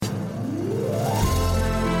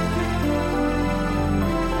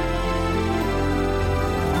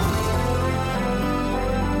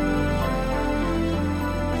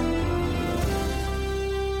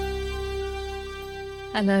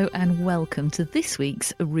Hello and welcome to this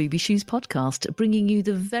week's Ruby Shoes podcast, bringing you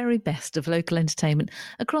the very best of local entertainment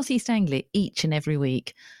across East Anglia each and every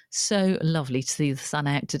week. So lovely to see the sun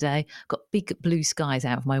out today. Got big blue skies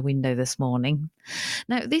out of my window this morning.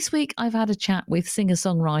 Now, this week I've had a chat with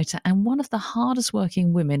singer-songwriter and one of the hardest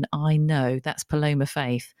working women I know, that's Paloma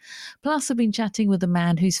Faith. Plus, I've been chatting with a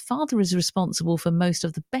man whose father is responsible for most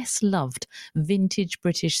of the best loved vintage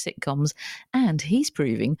British sitcoms, and he's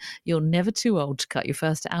proving you're never too old to cut your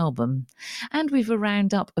first album. And we've a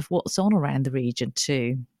roundup of what's on around the region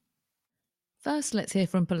too. First, let's hear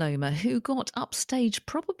from Paloma, who got upstaged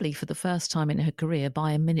probably for the first time in her career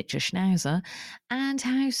by a miniature schnauzer, and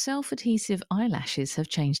how self-adhesive eyelashes have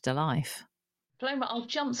changed her life. Paloma, I'll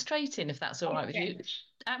jump straight in if that's all right with you.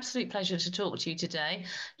 Absolute pleasure to talk to you today.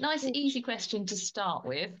 Nice, easy question to start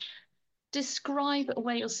with. Describe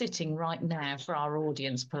where you're sitting right now for our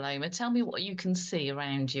audience, Paloma. Tell me what you can see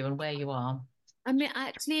around you and where you are. I'm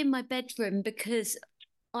actually in my bedroom because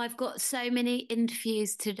I've got so many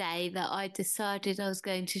interviews today that I decided I was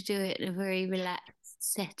going to do it in a very relaxed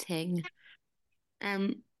setting.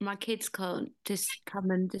 My kids can't just come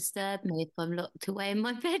and disturb me if I'm locked away in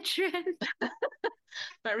my bedroom.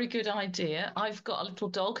 Very good idea. I've got a little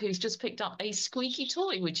dog who's just picked up a squeaky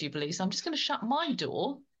toy, would you believe? So I'm just going to shut my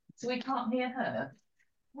door so we can't hear her.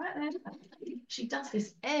 Right then. She does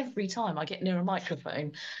this every time I get near a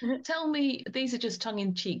microphone. Tell me, these are just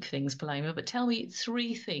tongue-in-cheek things, Paloma, but tell me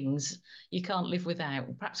three things you can't live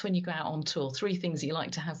without. Perhaps when you go out on tour, three things you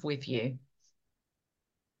like to have with you.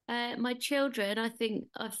 My children, I think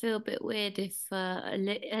I feel a bit weird if I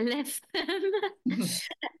left them.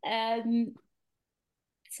 um,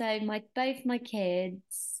 so both my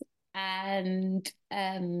kids and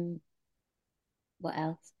what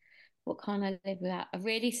else? What can't I live without? A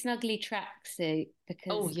really snuggly tracksuit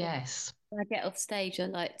Oh, because yes. when I get off stage, I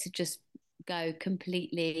like to just go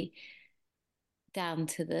completely down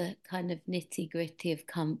to the kind of nitty gritty of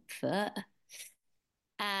comfort.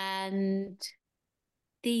 And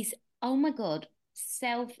these, oh my God,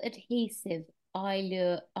 self-adhesive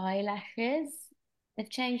eyelashes. They've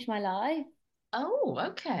changed my life. Oh,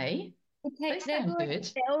 okay. They They've sound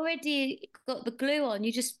good. already got the glue on.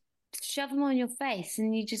 You just shove them on your face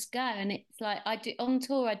and you just go. And it's like I do on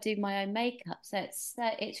tour, I do my own makeup. So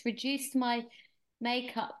it's reduced my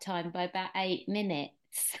makeup time by about 8 minutes.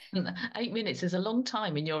 8 minutes is a long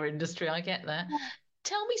time in your industry, I get that.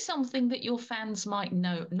 Tell me something that your fans might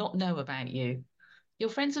not know about you. Your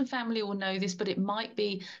friends and family will know this, but it might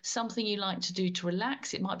be something you like to do to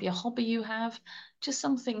relax. It might be a hobby you have, just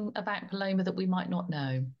something about Paloma that we might not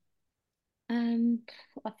know. Um,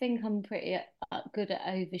 I think I'm pretty good at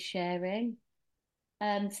oversharing.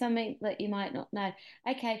 Something that you might not know.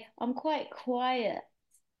 Okay, I'm quite quiet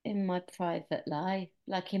in my private life,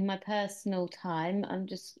 like in my personal time.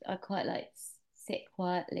 I quite like sit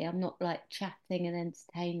quietly. I'm not like chatting and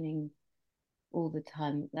entertaining all the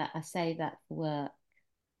time. That I say that for work.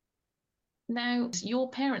 Now, your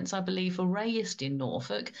parents, I believe, were raised in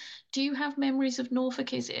Norfolk. Do you have memories of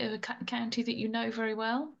Norfolk? Is it a county that you know very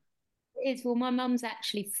well? It is, well, my mum's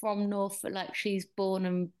actually from Norfolk, like she's born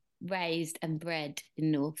and raised and bred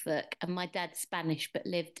in Norfolk, and my dad's Spanish but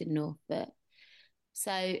lived in Norfolk.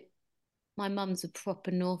 So my mum's a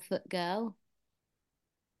proper Norfolk girl.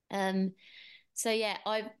 Um, so yeah,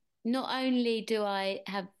 I not only do I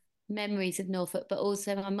have memories of Norfolk, but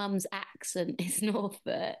also my mum's accent is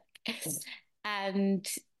Norfolk. And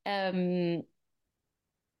um,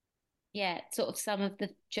 yeah, sort of some of the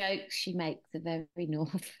jokes she makes are very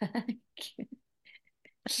Norfolk.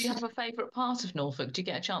 Do you have a favourite part of Norfolk? Do you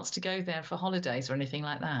get a chance to go there for holidays or anything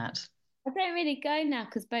like that? I don't really go now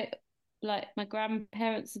because both like my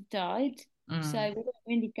grandparents have died, so Mm. we don't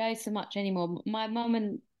really go so much anymore. My mum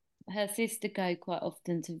and her sister go quite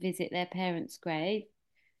often to visit their parents' grave.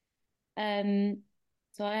 Um,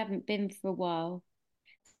 so I haven't been for a while.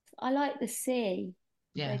 I like the sea.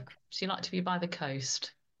 Yeah. So So you like to be by the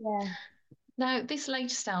coast. yeah. Now, this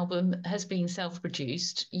latest album has been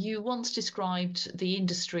self-produced. You once described the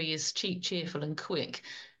industry as cheap, cheerful, and quick.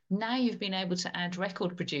 Now you've been able to add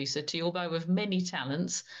record producer to your bow of many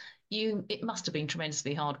talents. It must have been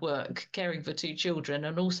tremendously hard work caring for two children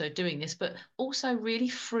and also doing this, but also really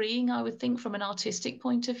freeing, I would think, from an artistic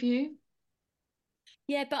point of view.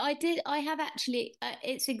 Yeah, but I have actually,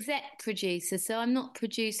 it's exec producer, so I'm not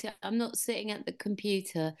producer, I'm not sitting at the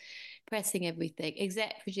computer pressing everything.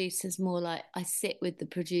 Exec producer is more like I sit with the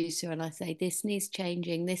producer and I say, this needs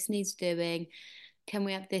changing, this needs doing, can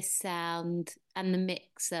we have this sound and the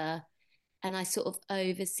mixer? And I sort of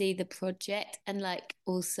oversee the project and like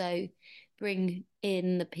also bring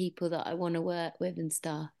in the people that I want to work with and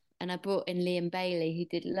stuff. And I brought in Liam Bailey, who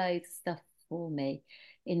did loads of stuff for me,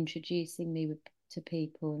 introducing me to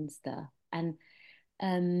people and stuff,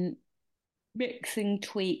 and mixing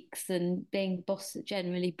tweaks and being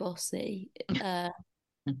generally bossy. I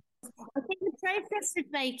think the process of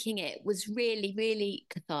making it was really, really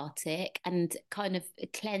cathartic and kind of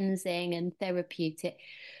cleansing and therapeutic.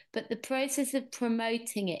 But the process of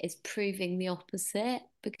promoting it is proving the opposite,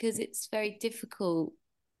 because it's very difficult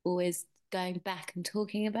always going back and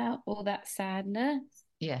talking about all that sadness.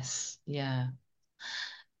 Yes, yeah.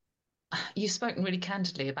 You've spoken really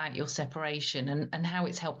candidly about your separation and how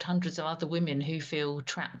it's helped hundreds of other women who feel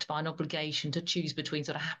trapped by an obligation to choose between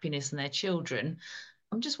sort of happiness and their children.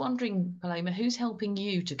 I'm just wondering, Paloma, who's helping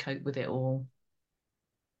you to cope with it all?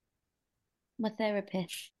 My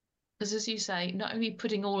therapist. Because as you say, not only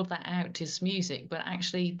putting all of that out as music, but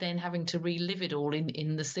actually then having to relive it all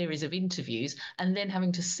in the series of interviews and then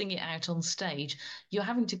having to sing it out on stage. You're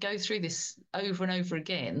having to go through this over and over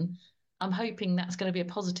again. I'm hoping that's going to be a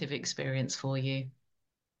positive experience for you.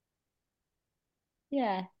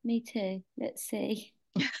 Yeah, me too. Let's see.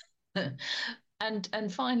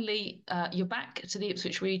 And finally, you're back to the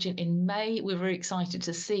Ipswich region in May. We're very excited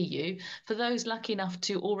to see you. For those lucky enough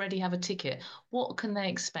to already have a ticket, what can they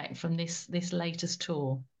expect from this latest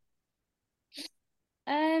tour?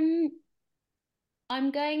 Um,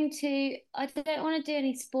 I'm going to, I don't want to do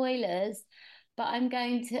any spoilers, but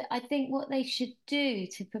I think what they should do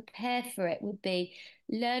to prepare for it would be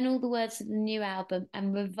learn all the words of the new album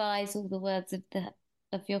and revise all the words of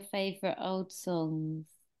your favorite old songs.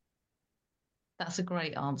 That's a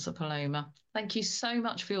great answer, Paloma. Thank you so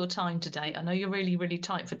much for your time today. I know you're really, really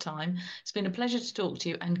tight for time. It's been a pleasure to talk to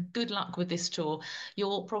you and good luck with this tour.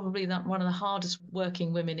 You're probably one of the hardest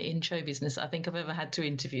working women in show business I think I've ever had to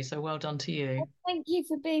interview. So well done to you. Thank you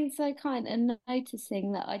for being so kind and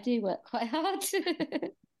noticing that I do work quite hard.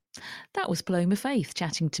 That was Paloma Faith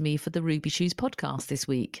chatting to me for the Ruby Shoes podcast this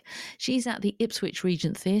week. She's at the Ipswich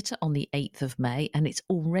Regent Theatre on the 8th of May and it's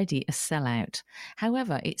already a sellout.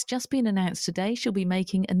 However, it's just been announced today she'll be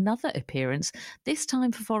making another appearance, this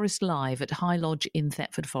time for Forest Live at High Lodge in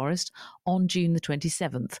Thetford Forest on June the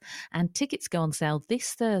 27th. And tickets go on sale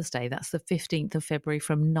this Thursday, that's the 15th of February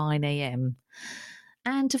from 9 a.m.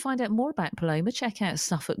 And to find out more about Paloma, check out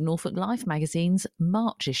Suffolk Norfolk Life magazine's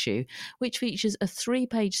March issue, which features a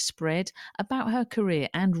 3-page spread about her career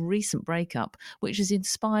and recent breakup, which has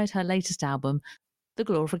inspired her latest album, The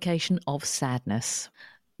Glorification of Sadness.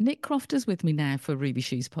 Nick Crofter's with me now for Ruby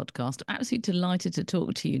Shoes podcast. I'm absolutely delighted to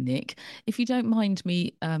talk to you, Nick. If you don't mind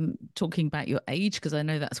me talking about your age, because I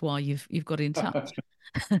know that's why you've got in touch.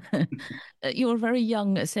 You're a very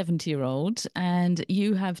young 70-year-old and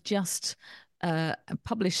you have just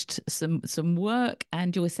published some work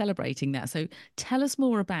and you're celebrating that. So tell us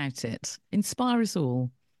more about it. Inspire us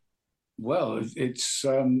all. Well, it's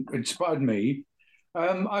inspired me.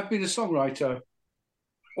 I've been a songwriter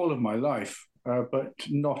all of my life, but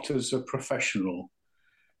not as a professional.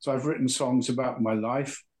 So I've written songs about my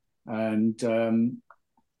life, and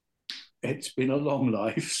it's been a long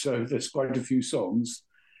life, so there's quite a few songs.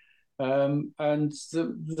 And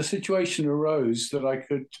the situation arose that I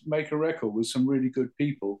could make a record with some really good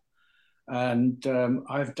people. And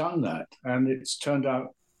I've done that. And it's turned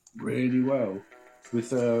out really well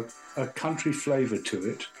with a country flavour to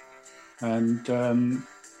it. And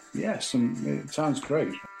yes, and it sounds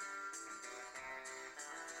great.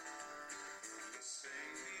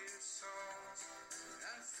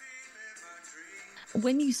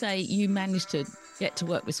 When you say you managed to get to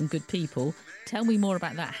work with some good people, tell me more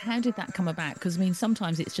about that. How did that come about? Because, I mean,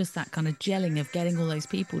 sometimes it's just that kind of gelling of getting all those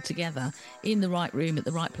people together in the right room at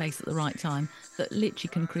the right place at the right time that literally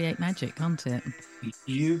can create magic, can't it?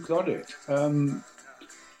 You got it.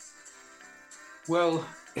 Well,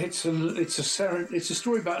 it's a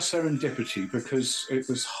story about serendipity because it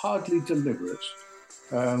was hardly deliberate.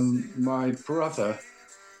 My brother,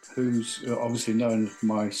 who's obviously known for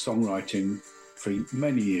my songwriting for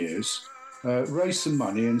many years, raised some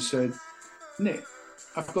money and said, "Nick,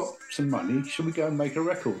 I've got some money. Shall we go and make a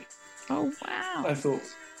record?" Oh, wow. I thought,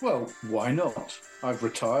 well, why not? I've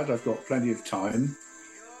retired. I've got plenty of time.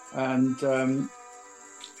 And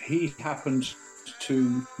he happened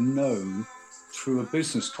to know through a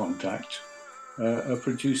business contact a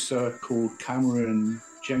producer called Cameron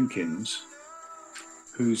Jenkins,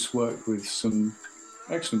 who's worked with some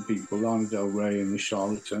excellent people, Lana Del Rey and the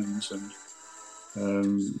Charlatans, and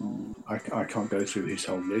I can't go through his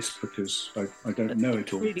whole list because I don't know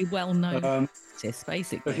it all. Really well-known artist,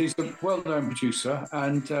 basically. But he's a well-known producer,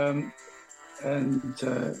 and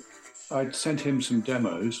I'd sent him some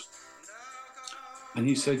demos, And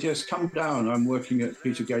he said, yes, come down. I'm working at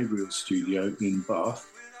Peter Gabriel's studio in Bath.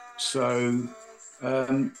 So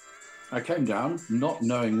I came down, not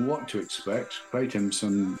knowing what to expect, played him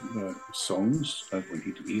some songs.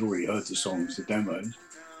 He'd already heard the songs, the demos.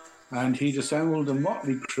 And he'd assembled a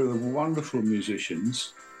motley crew of wonderful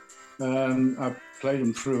musicians. I played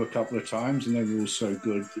them through a couple of times, and they were all so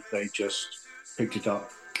good that they just picked it up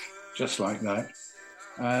just like that.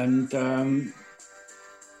 And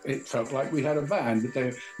it felt like we had a band,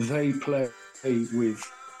 but they play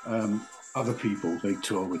with other people. They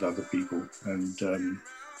tour with other people. And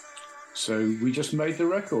so we just made the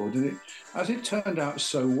record. And as it turned out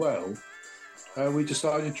so well, we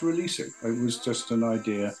decided to release it. It was just an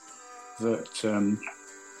idea that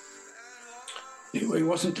it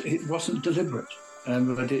wasn't deliberate,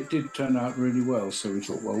 but it did turn out really well. So we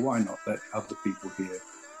thought, well, why not let other people hear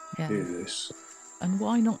this? And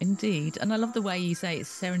why not, indeed? And I love the way you say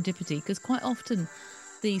it's serendipity, because quite often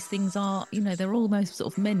these things are, they're almost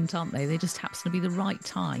sort of meant, aren't they? They just happen to be the right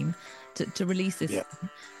time to release this. Yeah.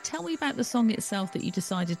 Tell me about the song itself that you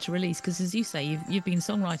decided to release, because as you say, you've been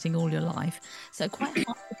songwriting all your life, so quite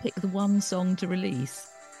hard to pick the one song to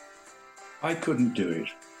release. I couldn't do it.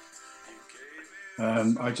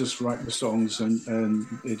 I just write the songs, and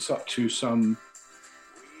it's up to some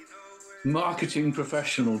marketing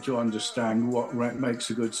professional to understand what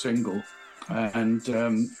makes a good single.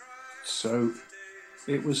 And so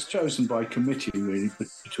it was chosen by committee, really,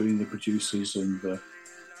 between the producers and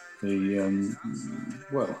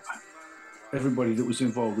everybody that was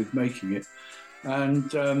involved with making it.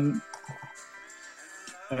 And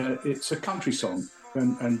it's a country song.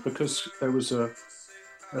 And because there was a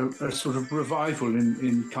sort of revival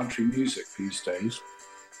in country music these days.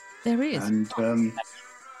 There is. And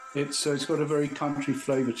it's got a very country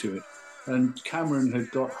flavour to it. And Cameron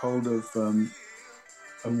had got hold of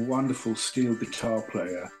a wonderful steel guitar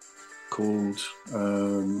player called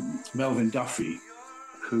Melvin Duffy,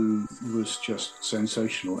 who was just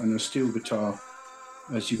sensational. And a steel guitar,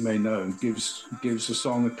 as you may know, gives a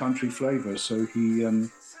song a country flavour. So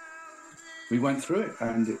we went through it,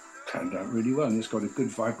 and it turned out really well. And it's got a good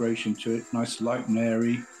vibration to it, nice, light and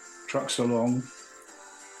airy, trucks along.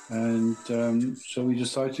 And so we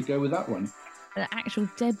decided to go with that one. An actual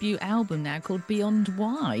debut album now called Beyond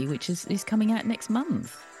Why, which is coming out next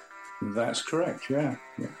month. That's correct, yeah.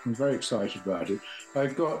 I'm very excited about it.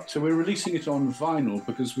 We're releasing it on vinyl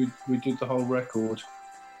because we did the whole record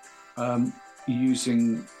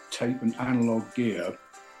using tape and analog gear,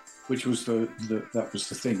 which was that was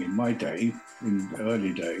the thing in my day, in the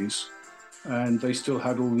early days. And they still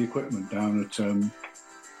had all the equipment down at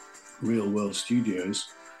Real World Studios.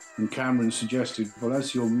 And Cameron suggested, well,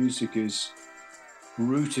 as your music is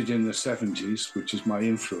rooted in the 70s, which is my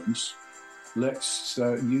influence, let's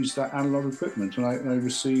use that analog equipment. And I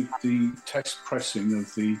received the test pressing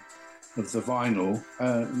of the vinyl,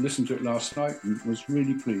 listened to it last night, and was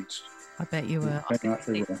really pleased. I bet you were.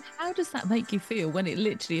 How does that make you feel when it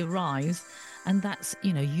literally arrives and that's,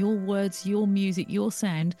 your words, your music, your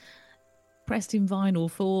sound pressed in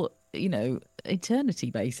vinyl for,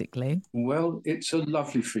 eternity, basically? Well, it's a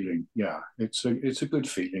lovely feeling. Yeah, it's a good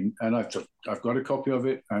feeling. And I've got a copy of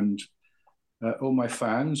it, and all my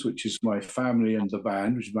fans, which is my family and the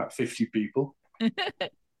band, which is about 50 people,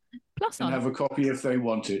 plus can have a copy if they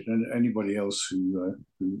want it. And anybody else who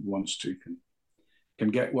wants to can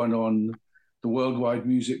get one on the Worldwide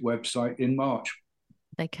Music website in March.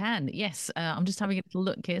 They can, yes. I'm just having a little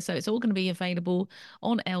look here. So it's all going to be available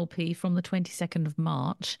on LP from the 22nd of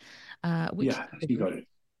March. Yeah, you got it.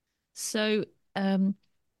 So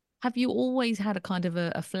have you always had a kind of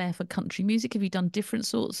a flair for country music? Have you done different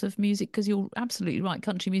sorts of music? Because you're absolutely right.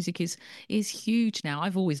 Country music is huge now.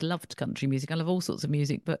 I've always loved country music. I love all sorts of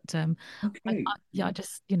music. But okay. I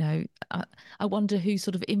just, I wonder who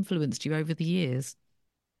sort of influenced you over the years.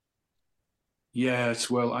 Yes,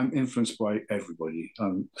 well, I'm influenced by everybody.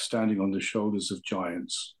 I'm standing on the shoulders of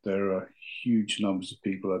giants. There are huge numbers of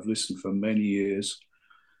people I've listened for many years.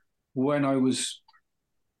 When I was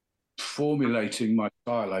formulating my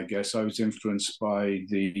style, I guess, I was influenced by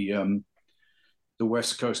the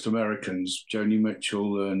West Coast Americans, Joni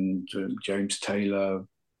Mitchell and James Taylor,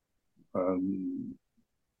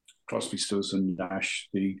 Crosby, Stills and Nash.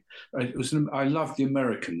 I loved the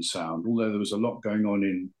American sound, although there was a lot going on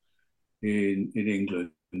in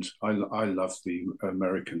England. I love the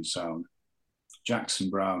American sound.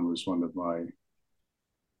 Jackson Browne was one of my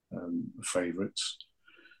favorites.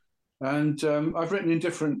 And I've written in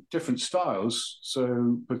different styles,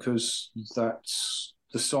 so because that's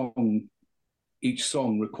the song, each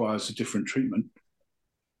song requires a different treatment.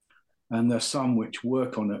 and there's some which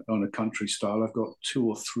work on a country style. I've got 2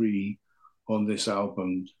 or 3 on this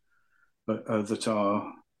album, but that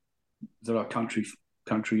are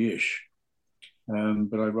country-ish.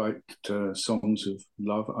 But I write songs of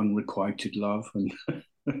love, unrequited love, and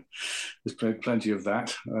there's plenty of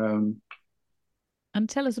that. And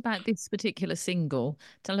tell us about this particular single.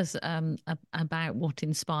 Tell us about what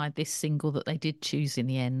inspired this single that they did choose in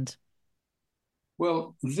the end.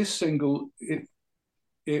 Well, this single,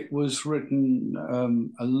 it was written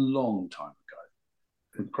a long time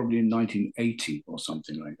ago, probably in 1980 or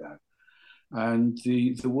something like that. And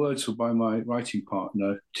the words were by my writing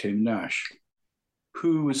partner, Tim Nash,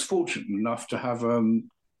 who was fortunate enough to have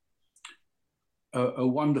a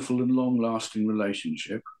wonderful and long-lasting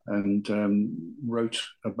relationship, and wrote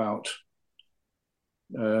about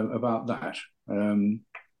that,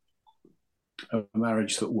 a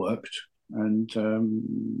marriage that worked, and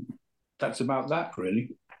that's about that,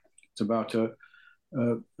 really. It's about a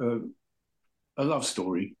love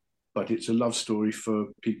story, but it's a love story for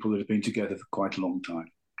people that have been together for quite a long time.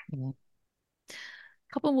 Yeah.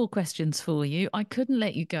 Couple more questions for you. I couldn't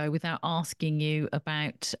let you go without asking you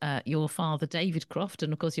about your father, David Croft,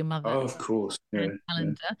 and of course your mother. Oh, of course. Yeah,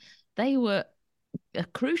 Calendar. Yeah. They were a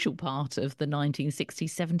crucial part of the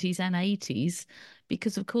 1960s, 70s and 80s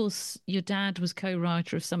because, of course, your dad was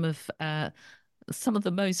co-writer of some of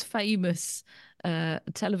the most famous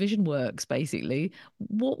television works, basically.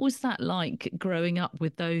 What was that like growing up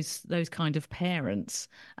with those kind of parents?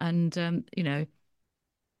 And,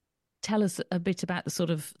 tell us a bit about the sort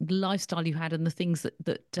of lifestyle you had and the things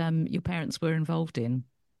that your parents were involved in.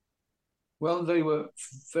 Well, they were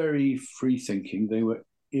very free-thinking. They were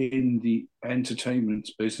in the entertainment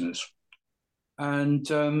business, and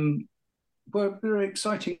were very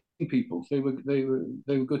exciting people. They were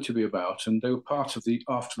good to be about, and they were part of the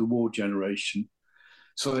after the war generation.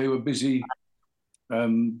 So they were busy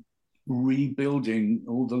rebuilding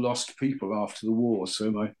all the lost people after the war. So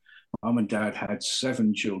my mum and dad had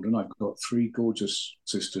 7 children. I've got 3 gorgeous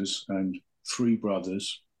sisters and 3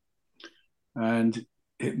 brothers. And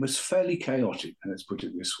it was fairly chaotic, let's put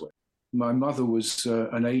it this way. My mother was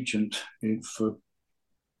an agent for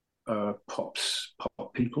pop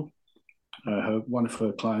people. One of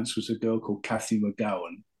her clients was a girl called Kathy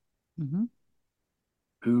McGowan, mm-hmm.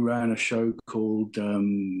 who ran a show called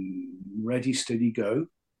Ready, Steady, Go.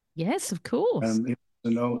 Yes, of course.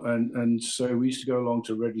 And so we used to go along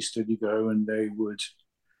to Ready, Steady, Go, and they would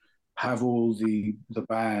have all the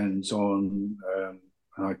bands on,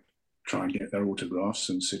 and I'd try and get their autographs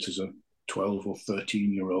and sit as a 12 or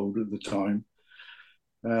 13-year-old at the time.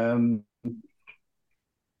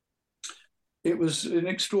 It was an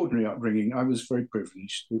extraordinary upbringing. I was very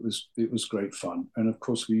privileged. It was great fun. And of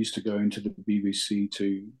course, we used to go into the BBC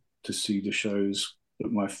to see the shows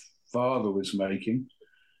that my father was making.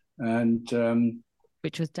 And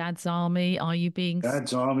which was Dad's Army, Are You Being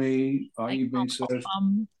Dad's Army, Are You Being Served?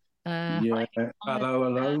 Yeah, Hello,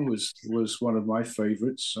 Hello was one of my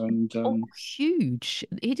favourites. And huge.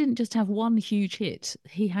 He didn't just have one huge hit.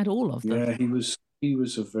 He had all of them. Yeah, he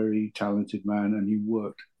was a very talented man, and he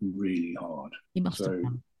worked really hard. He must have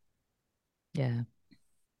done. Yeah.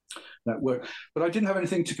 That worked. But I didn't have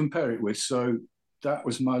anything to compare it with, so that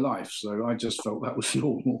was my life. So I just felt that was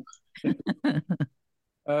normal.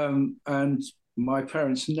 And my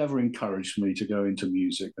parents never encouraged me to go into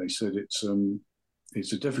music. They said it's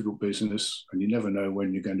a difficult business, and you never know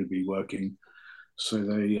when you're going to be working. So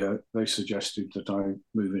they suggested that I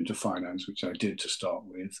move into finance, which I did to start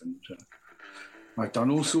with, and I've done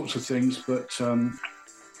all sorts of things, but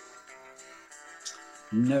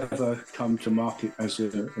never come to market as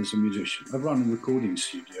a musician. I've run recording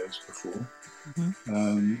studios before,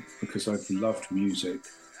 mm-hmm. Because I've loved music.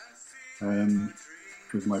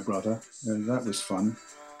 With my brother, that was fun.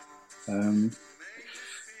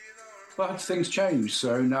 But things changed,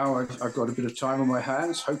 so now I've got a bit of time on my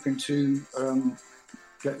hands, hoping to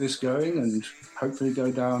get this going and hopefully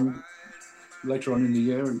go down later on in the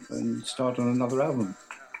year and start on another album.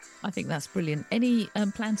 I think that's brilliant. Any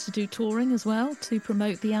plans to do touring as well to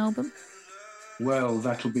promote the album? Well,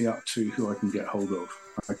 that'll be up to who I can get hold of.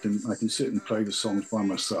 I can sit and play the songs by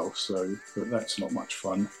myself, but that's not much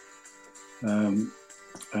fun.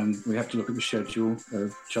 And we have to look at the schedule.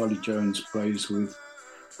 Charlie Jones plays with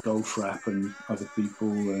Goldfrapp and other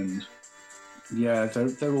people, and yeah,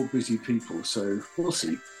 they're all busy people, so we'll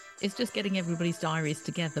see. It's just getting everybody's diaries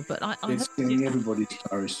together, but it's getting everybody's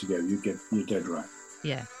diaries together. You're dead right.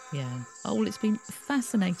 Yeah. Oh, well, it's been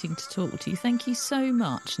fascinating to talk to you. Thank you so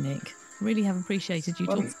much, Nick. Really have appreciated you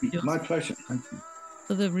talking to us. My pleasure. Thank you.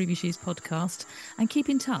 For the Ruby Shoes podcast, and keep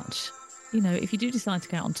in touch. if you do decide to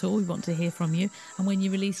go out on tour, we want to hear from you. And when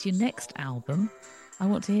you release your next album, I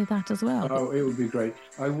want to hear that as well. Oh, it would be great.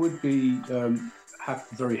 I would be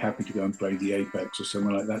very happy to go and play the Apex or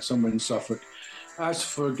somewhere like that, somewhere in Suffolk. As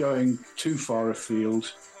for going too far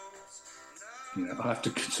afield, I'll have to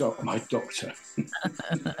consult my doctor.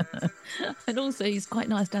 And also, it's quite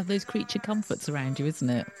nice to have those creature comforts around you, isn't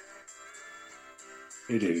it?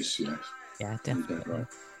 It is, yes. Yeah, definitely. Right.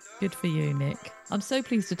 Good for you, Nick. I'm so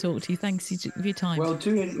pleased to talk to you. Thanks for your time. Well,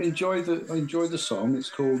 do enjoy the song. It's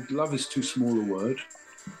called "Love Is Too Small a Word,"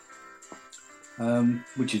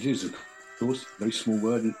 which it is, of course. Very small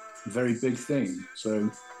word, and very big thing.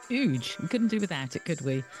 So huge. We couldn't do without it, could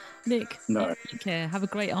we? Nick, no. Take care. Have a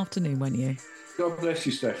great afternoon, won't you? God bless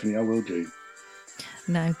you, Stephanie. I will do.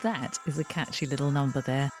 Now that is a catchy little number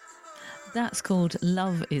there. That's called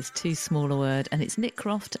Love Is Too Small a Word, and it's Nick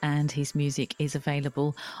Croft, and his music is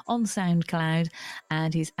available on SoundCloud,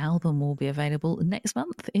 and his album will be available next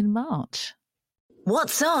month in March.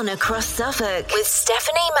 What's on across Suffolk with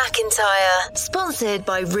Stephanie McIntyre, sponsored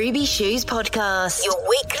by Ruby Shoes Podcast, your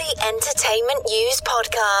weekly entertainment news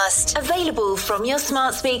podcast, available from your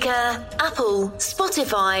smart speaker, Apple,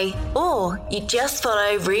 Spotify, or you just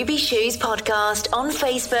follow Ruby Shoes Podcast on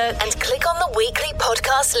Facebook and click on the weekly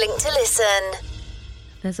podcast link to listen.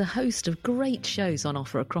 There's a host of great shows on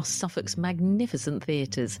offer across Suffolk's magnificent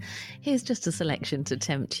theatres. Here's just a selection to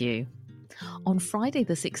tempt you. On Friday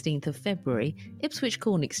the 16th of February, Ipswich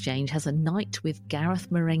Corn Exchange has a night with Gareth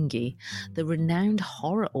Marenghi, the renowned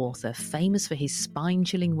horror author famous for his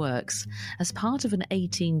spine-chilling works, as part of an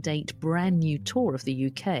 18-date brand new tour of the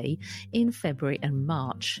UK in February and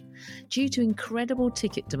March. Due to incredible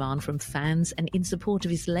ticket demand from fans and in support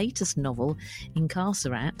of his latest novel,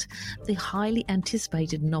 Incarcerat, the highly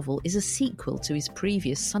anticipated novel is a sequel to his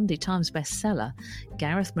previous Sunday Times bestseller,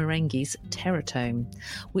 Gareth Marenghi's Terror Tome,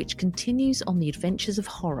 which continues on the adventures of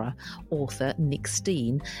horror author Nick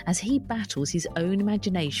Steen as he battles his own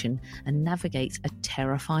imagination and navigates a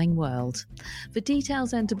terrifying world. For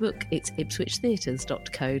details and to book, it's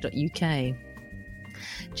ipswichtheatres.co.uk.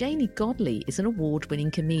 Janie Godley is an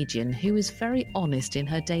award-winning comedian who is very honest in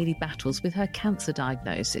her daily battles with her cancer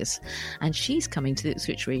diagnosis, and she's coming to the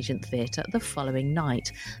Ipswich Regent Theatre the following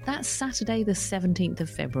night. That's Saturday the 17th of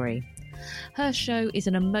February. Her show is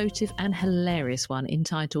an emotive and hilarious one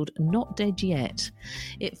entitled Not Dead Yet.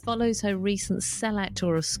 It follows her recent sellout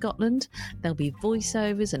tour of Scotland. There'll be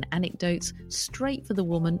voiceovers and anecdotes straight for the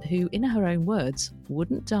woman who, in her own words,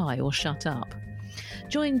 wouldn't die or shut up.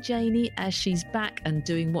 Join Janie as she's back and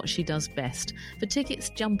doing what she does best. For tickets,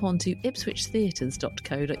 jump on to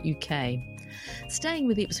ipswichtheatres.co.uk. Staying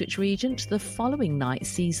with Ipswich Regent, the following night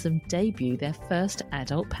sees them debut their first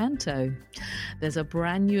adult panto. There's a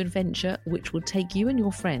brand new adventure which will take you and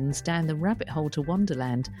your friends down the rabbit hole to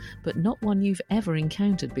Wonderland, but not one you've ever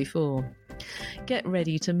encountered before. Get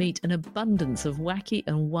ready to meet an abundance of wacky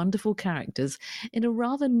and wonderful characters in a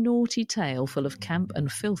rather naughty tale full of camp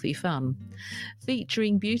and filthy fun.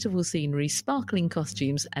 Featuring beautiful scenery, sparkling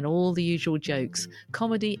costumes and all the usual jokes,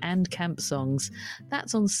 comedy and camp songs.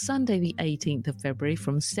 That's on Sunday the 18th of February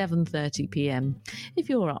from 7:30pm. If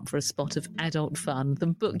you're up for a spot of adult fun,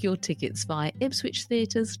 then book your tickets via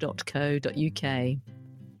ipswichtheatres.co.uk.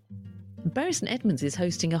 Bury St Edmunds is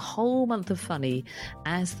hosting a whole month of funny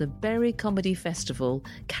as the Bury Comedy Festival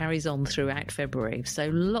carries on throughout February, so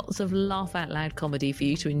lots of laugh-out-loud comedy for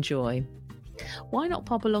you to enjoy. Why not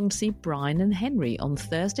pop along to see Brian and Henry on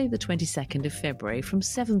Thursday the 22nd of February from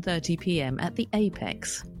 7:30pm at the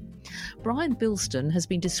Apex? Brian Bilston has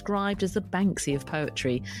been described as the Banksy of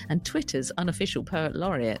poetry and Twitter's unofficial poet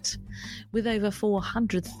laureate. With over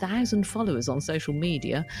 400,000 followers on social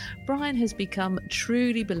media, Brian has become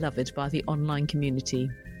truly beloved by the online community.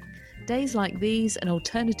 Days Like These, an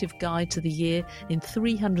alternative guide to the year in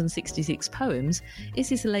 366 poems, is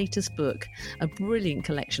his latest book, a brilliant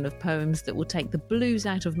collection of poems that will take the blues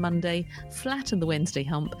out of Monday, flatten the Wednesday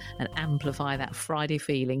hump, and amplify that Friday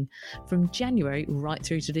feeling from January right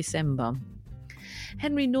through to December.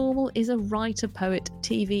 Henry Normal is a writer, poet,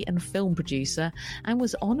 TV and film producer and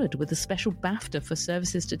was honoured with a special BAFTA for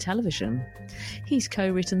services to television. He's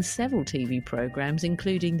co-written several TV programmes,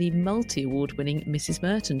 including the multi-award-winning Mrs.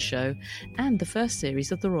 Merton Show and the first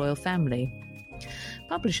series of The Royal Family.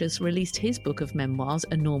 Publishers released his book of memoirs,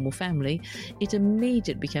 A Normal Family. It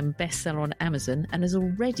immediately became bestseller on Amazon and has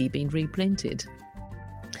already been reprinted.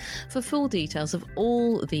 For full details of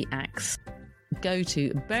all the acts, go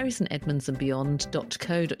to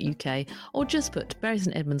burystedmundsandbeyond.co.uk or just put Bury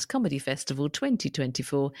St Edmunds Comedy Festival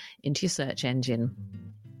 2024 into your search engine.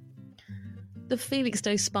 The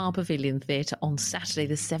Felixstowe Spa Pavilion Theatre on Saturday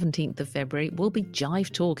the 17th of February will be Jive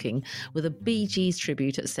Talking with a Bee Gees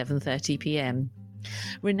tribute at 7:30pm.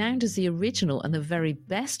 Renowned as the original and the very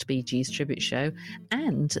best Bee Gees tribute show,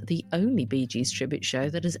 and the only Bee Gees tribute show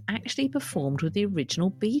that has actually performed with the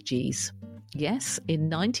original Bee Gees. Yes, in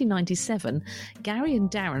 1997, Gary and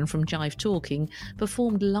Darren from Jive Talking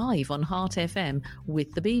performed live on Heart FM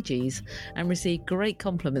with the Bee Gees and received great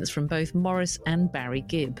compliments from both Morris and Barry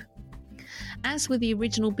Gibb. As with the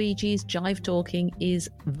original Bee Gees, Jive Talking is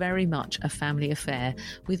very much a family affair,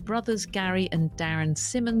 with brothers Gary and Darren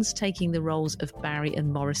Simmons taking the roles of Barry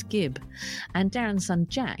and Morris Gibb, and Darren's son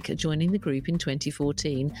Jack joining the group in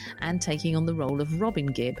 2014 and taking on the role of Robin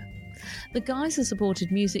Gibb. The guys are supported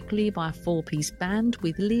musically by a 4-piece band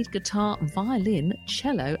with lead guitar, violin,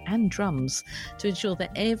 cello and drums to ensure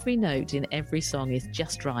that every note in every song is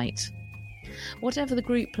just right. Whatever the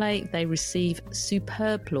group play, they receive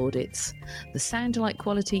superb plaudits. The sound-alike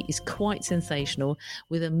quality is quite sensational,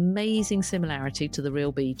 with amazing similarity to the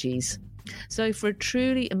real Bee Gees. So for a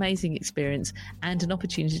truly amazing experience and an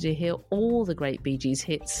opportunity to hear all the great Bee Gees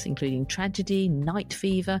hits, including Tragedy, Night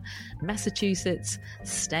Fever, Massachusetts,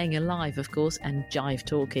 Staying Alive, of course, and Jive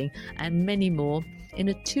Talking, and many more, in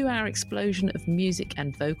a 2-hour explosion of music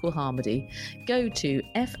and vocal harmony, go to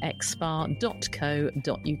fxspa.co.uk.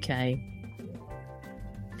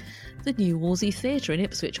 The New Wolsey Theatre in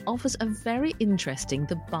Ipswich offers a very interesting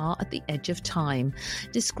The Bar at the Edge of Time.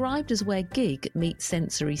 Described as where gig meets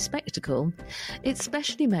sensory spectacle, it's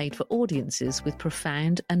specially made for audiences with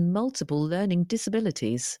profound and multiple learning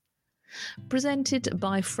disabilities. Presented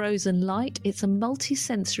by Frozen Light, it's a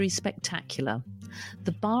multi-sensory spectacular.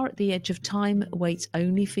 The bar at the edge of time waits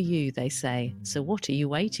only for you, they say, so what are you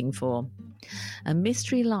waiting for? A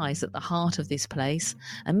mystery lies at the heart of this place,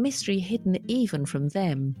 a mystery hidden even from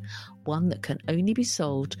them, one that can only be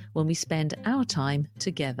solved when we spend our time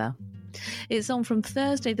together. It's on from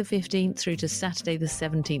Thursday the 15th through to Saturday the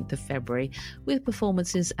 17th of February, with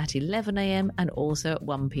performances at 11am and also at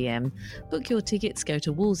 1pm. Book your tickets, go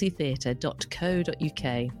to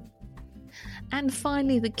wolseytheatre.co.uk. And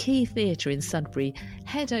finally, the Key Theatre in Sudbury.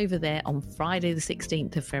 Head over there on Friday the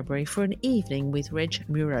 16th of February for an evening with Reg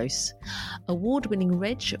Muros. Award-winning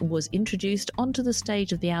Reg was introduced onto the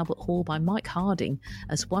stage of the Albert Hall by Mike Harding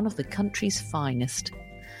as one of the country's finest,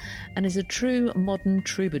 and is a true modern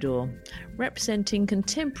troubadour, representing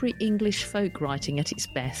contemporary English folk writing at its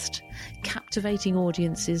best, captivating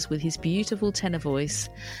audiences with his beautiful tenor voice,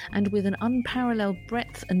 and with an unparalleled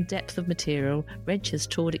breadth and depth of material. Reg has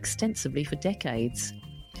toured extensively for decades.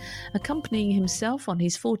 Accompanying himself on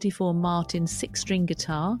his 44 Martin 6-string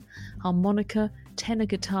guitar, harmonica, tenor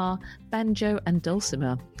guitar, banjo and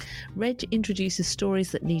dulcimer, Reg introduces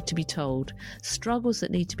stories that need to be told, struggles that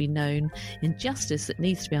need to be known, injustice that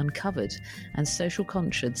needs to be uncovered, and social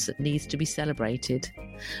conscience that needs to be celebrated.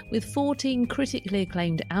 With 14 critically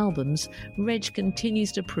acclaimed albums, Reg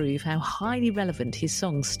continues to prove how highly relevant his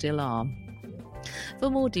songs still are. For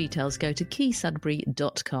more details, go to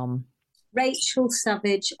keysudbury.com. Rachel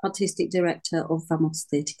Savage, Artistic Director of Vamos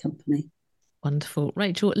Theatre Company. Wonderful.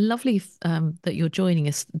 Rachel, lovely that you're joining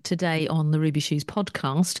us today on the Ruby Shoes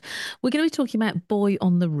podcast. We're going to be talking about Boy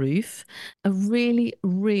on the Roof, a really,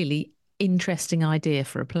 really interesting idea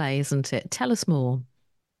for a play, isn't it? Tell us more.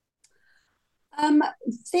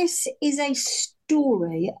 This is a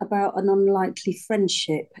story about an unlikely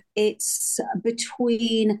friendship. It's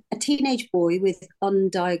between a teenage boy with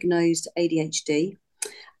undiagnosed ADHD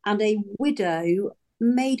and a widow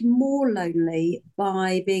made more lonely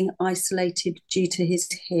by being isolated due to his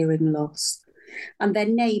hearing loss, and their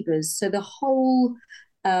neighbours. So the whole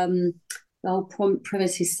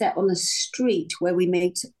premise is set on a street where we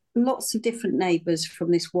meet lots of different neighbours from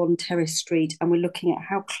this one terrace street, and we're looking at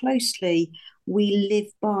how closely we live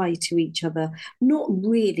by to each other, not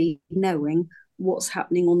really knowing what's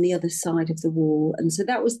happening on the other side of the wall. And so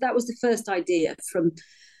that was the first idea from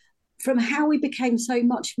how we became so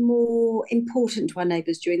much more important to our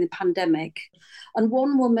neighbours during the pandemic. And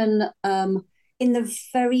one woman, in the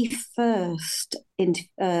very first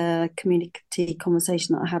community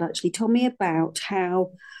conversation that I had, actually told me about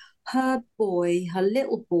how her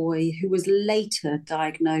little boy, who was later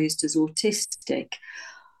diagnosed as autistic,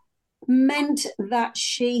 meant that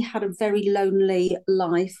she had a very lonely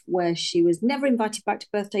life where she was never invited back to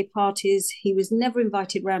birthday parties. He was never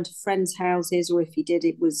invited round to friends' houses, or if he did,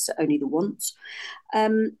 it was only the once.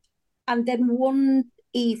 And then one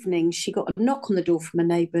evening she got a knock on the door from a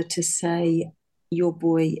neighbour to say, "Your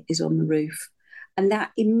boy is on the roof." And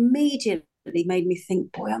that immediately made me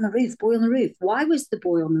think, boy on the roof, boy on the roof. Why was the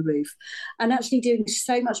boy on the roof? And actually doing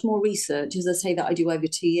so much more research, as I say, that I do over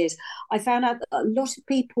 2 years, I found out that a lot of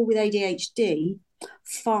people with ADHD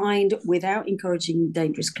find, without encouraging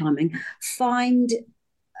dangerous climbing, find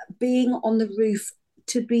being on the roof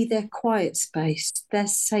to be their quiet space, their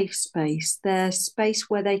safe space, their space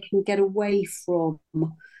where they can get away from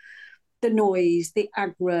the noise, the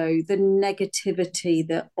aggro, the negativity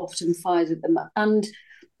that often fires at them. And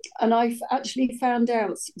I've actually found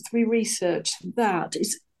out through research that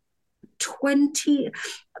it's 20,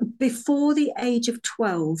 before the age of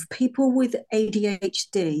 12, people with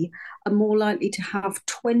ADHD are more likely to have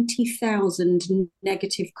 20,000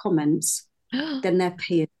 negative comments than their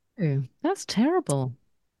peers. Oh, that's terrible.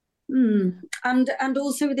 And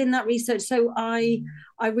also within that research, so I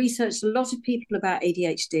researched a lot of people about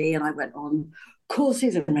ADHD, and I went on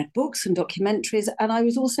courses and read books and documentaries, and I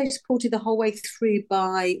was also supported the whole way through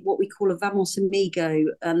by what we call a Vamos Amigo.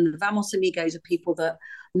 And the Vamos Amigos are people that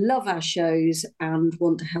love our shows and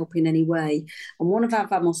want to help in any way. And one of our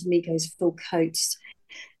Vamos Amigos, Phil Coates,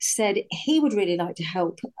 said he would really like to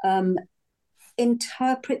help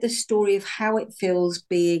interpret the story of how it feels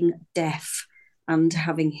being deaf and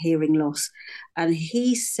having hearing loss. And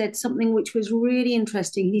he said something which was really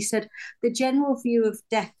interesting. He said the general view of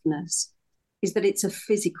deafness is that it's a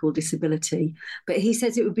physical disability, but he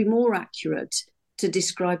says it would be more accurate to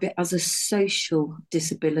describe it as a social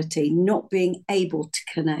disability, not being able to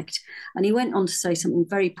connect. And he went on to say something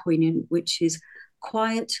very poignant, which is,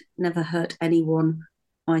 quiet never hurt anyone,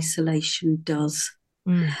 isolation does.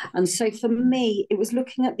 And so for me, it was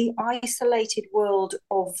looking at the isolated world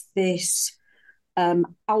of this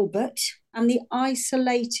Albert and the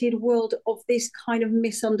isolated world of this kind of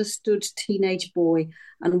misunderstood teenage boy,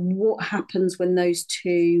 and what happens when those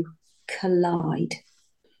two collide.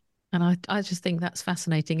 And I just think that's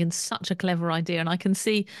fascinating and such a clever idea. And I can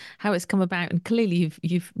see how it's come about. And clearly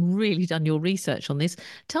you've really done your research on this.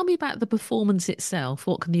 Tell me about the performance itself.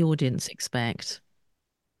 What can the audience expect?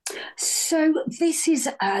 So this is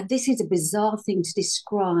a bizarre thing to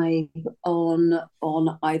describe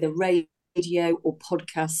on either radio or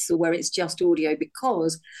podcasts, or where it's just audio,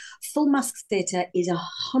 because full mask theatre is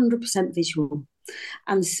 100% visual,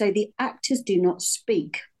 and so the actors do not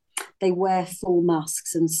speak. They wear full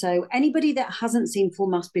masks, and so anybody that hasn't seen full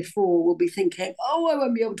mask before will be thinking, oh, I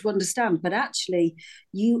won't be able to understand, but actually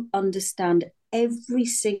you understand every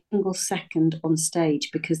single second on stage,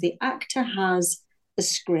 because the actor has a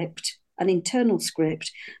script, an internal script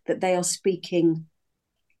that they are speaking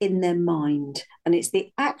in their mind. And it's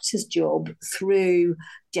the actor's job, through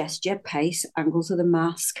gesture, pace, angles of the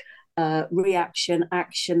mask, reaction,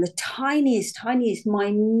 action, the tiniest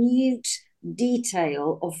minute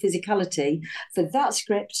detail of physicality, for that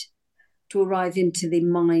script to arrive into the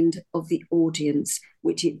mind of the audience,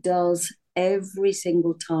 which it does every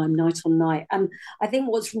single time, night on night. And I think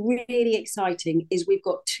what's really exciting is we've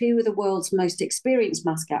got two of the world's most experienced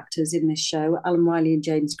mask actors in this show, Alan Riley and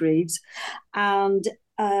James Greaves, and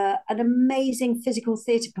an amazing physical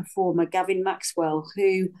theatre performer, Gavin Maxwell,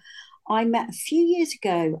 who I met a few years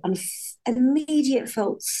ago, and immediately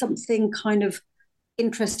felt something kind of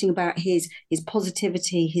interesting about his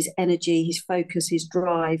positivity, his energy, his focus, his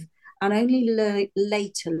drive, and only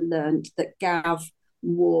later learned that Gav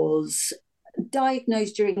was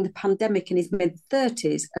diagnosed during the pandemic in his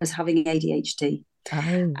mid-30s as having ADHD.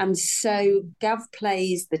 Oh. And so Gav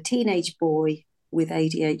plays the teenage boy with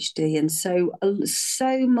ADHD, and so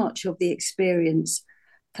much of the experience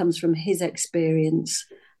comes from his experience,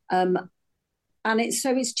 and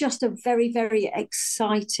it's just a very, very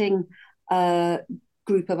exciting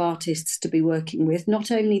group of artists to be working with.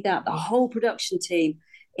 Not only that, the whole production team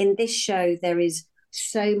in this show, there is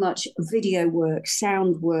so much video work,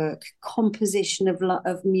 sound work, composition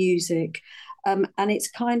of music, and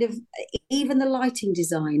it's kind of, even the lighting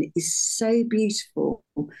design is so beautiful.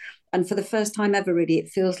 And for the first time ever, really, it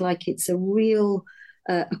feels like it's a real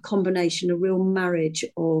a combination, a real marriage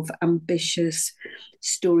of ambitious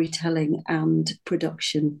storytelling and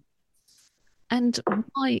production. And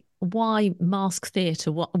why mask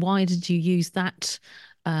theatre? Why did you use that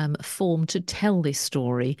form to tell this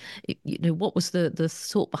story? What was the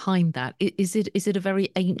thought behind that? Is it a very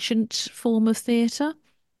ancient form of theatre?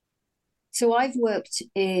 So I've worked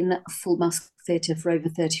in full mask theatre for over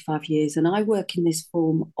 35 years, and I work in this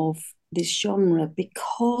form of this genre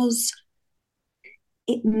because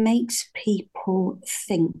it makes people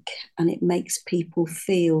think and it makes people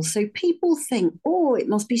feel. So people think, oh, it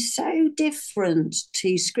must be so different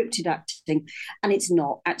to scripted acting. And it's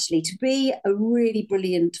not. Actually, to be a really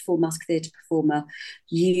brilliant full mask theatre performer,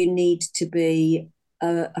 you need to be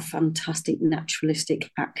a fantastic naturalistic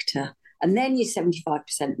actor. And then you're 75%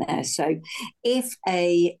 there. So if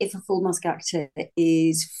a full mask actor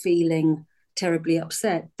is feeling terribly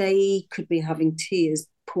upset, they could be having tears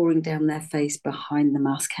pouring down their face behind the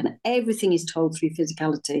mask, and everything is told through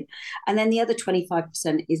physicality. And then the other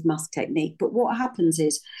 25% is mask technique. But what happens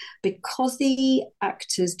is, because the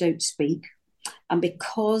actors don't speak, and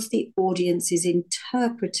because the audience is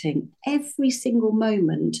interpreting every single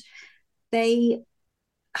moment, they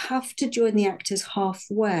have to join the actors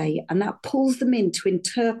halfway, and that pulls them in to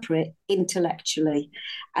interpret intellectually.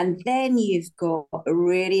 And then you've got a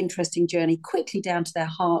really interesting journey quickly down to their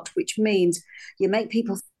heart, which means you make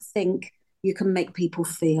people think, you can make people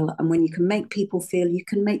feel. And when you can make people feel, you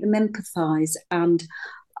can make them empathize and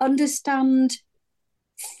understand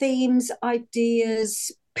themes, ideas,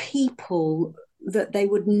 people that they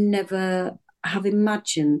would never have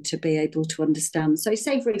imagined to be able to understand. So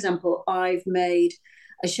say, for example, I've made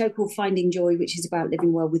a show called Finding Joy, which is about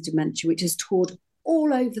living well with dementia, which has toured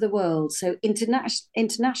all over the world. So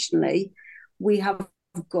internationally, we have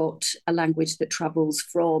got a language that travels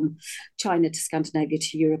from China to Scandinavia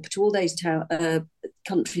to Europe, to all those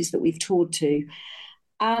countries that we've toured to.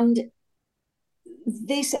 And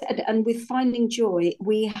with Finding Joy,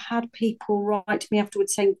 we had people write to me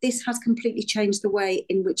afterwards saying, this has completely changed the way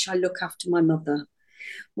in which I look after my mother.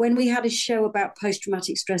 When we had a show about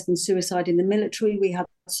post-traumatic stress and suicide in the military, we had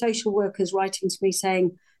social workers writing to me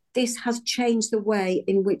saying, this has changed the way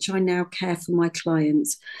in which I now care for my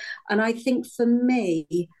clients. And I think for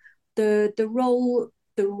me, the role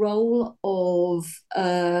of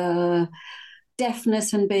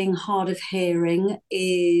deafness and being hard of hearing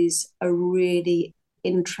is a really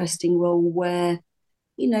interesting role where,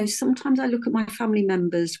 you know, sometimes I look at my family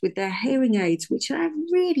members with their hearing aids, which they're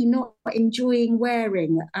really not enjoying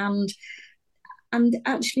wearing. And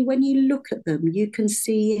actually, when you look at them, you can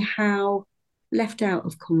see how left out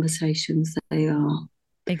of conversations they are.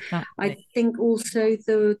 Exactly. I think also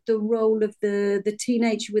the role of the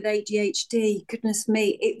teenager with ADHD, goodness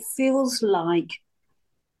me, it feels like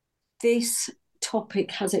this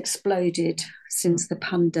topic has exploded since the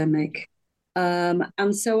pandemic.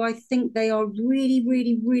 And so I think they are really,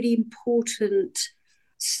 really, really important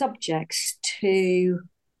subjects to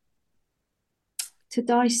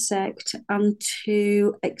dissect and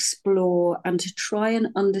to explore and to try and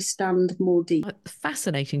understand more deeply.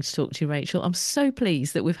 Fascinating to talk to you, Rachel. I'm so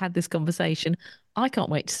pleased that we've had this conversation. I can't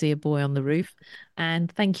wait to see A Boy on the Roof.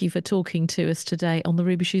 And thank you for talking to us today on the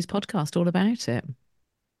Ruby Shoes podcast all about it.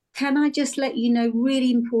 Can I just let you know,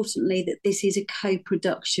 really importantly, that this is a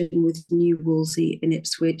co-production with New Wolsey in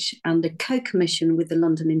Ipswich and a co-commission with the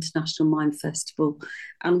London International Mime Festival.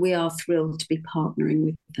 And we are thrilled to be partnering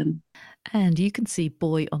with them. And you can see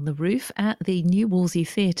Boy on the Roof at the New Wolsey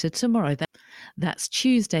Theatre tomorrow. That's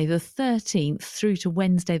Tuesday the 13th through to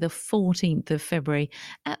Wednesday the 14th of February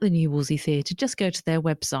at the New Wolsey Theatre. Just go to their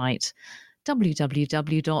website,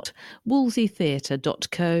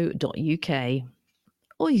 www.wolseytheatre.co.uk.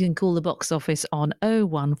 Or you can call the box office on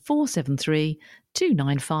 01473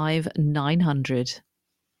 295 900.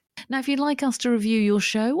 Now, if you'd like us to review your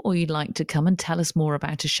show, or you'd like to come and tell us more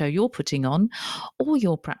about a show you're putting on, or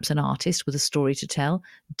you're perhaps an artist with a story to tell,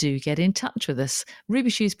 do get in touch with us,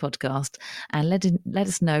 Ruby Shoes Podcast, and let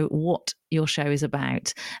us know what your show is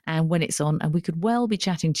about and when it's on, and we could well be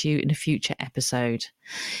chatting to you in a future episode.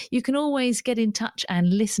 You can always get in touch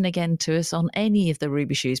and listen again to us on any of the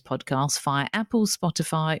Ruby Shoes podcasts via Apple,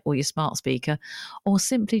 Spotify, or your smart speaker, or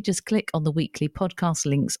simply just click on the weekly podcast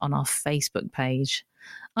links on our Facebook page.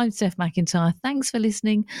 I'm Steph McIntyre. Thanks for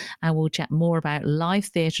listening, and we'll chat more about live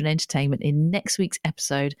theatre and entertainment in next week's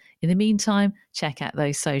episode. In the meantime, check out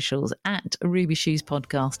those socials at Ruby Shoes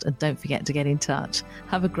Podcast, and don't forget to get in touch.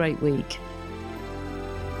 Have a great week.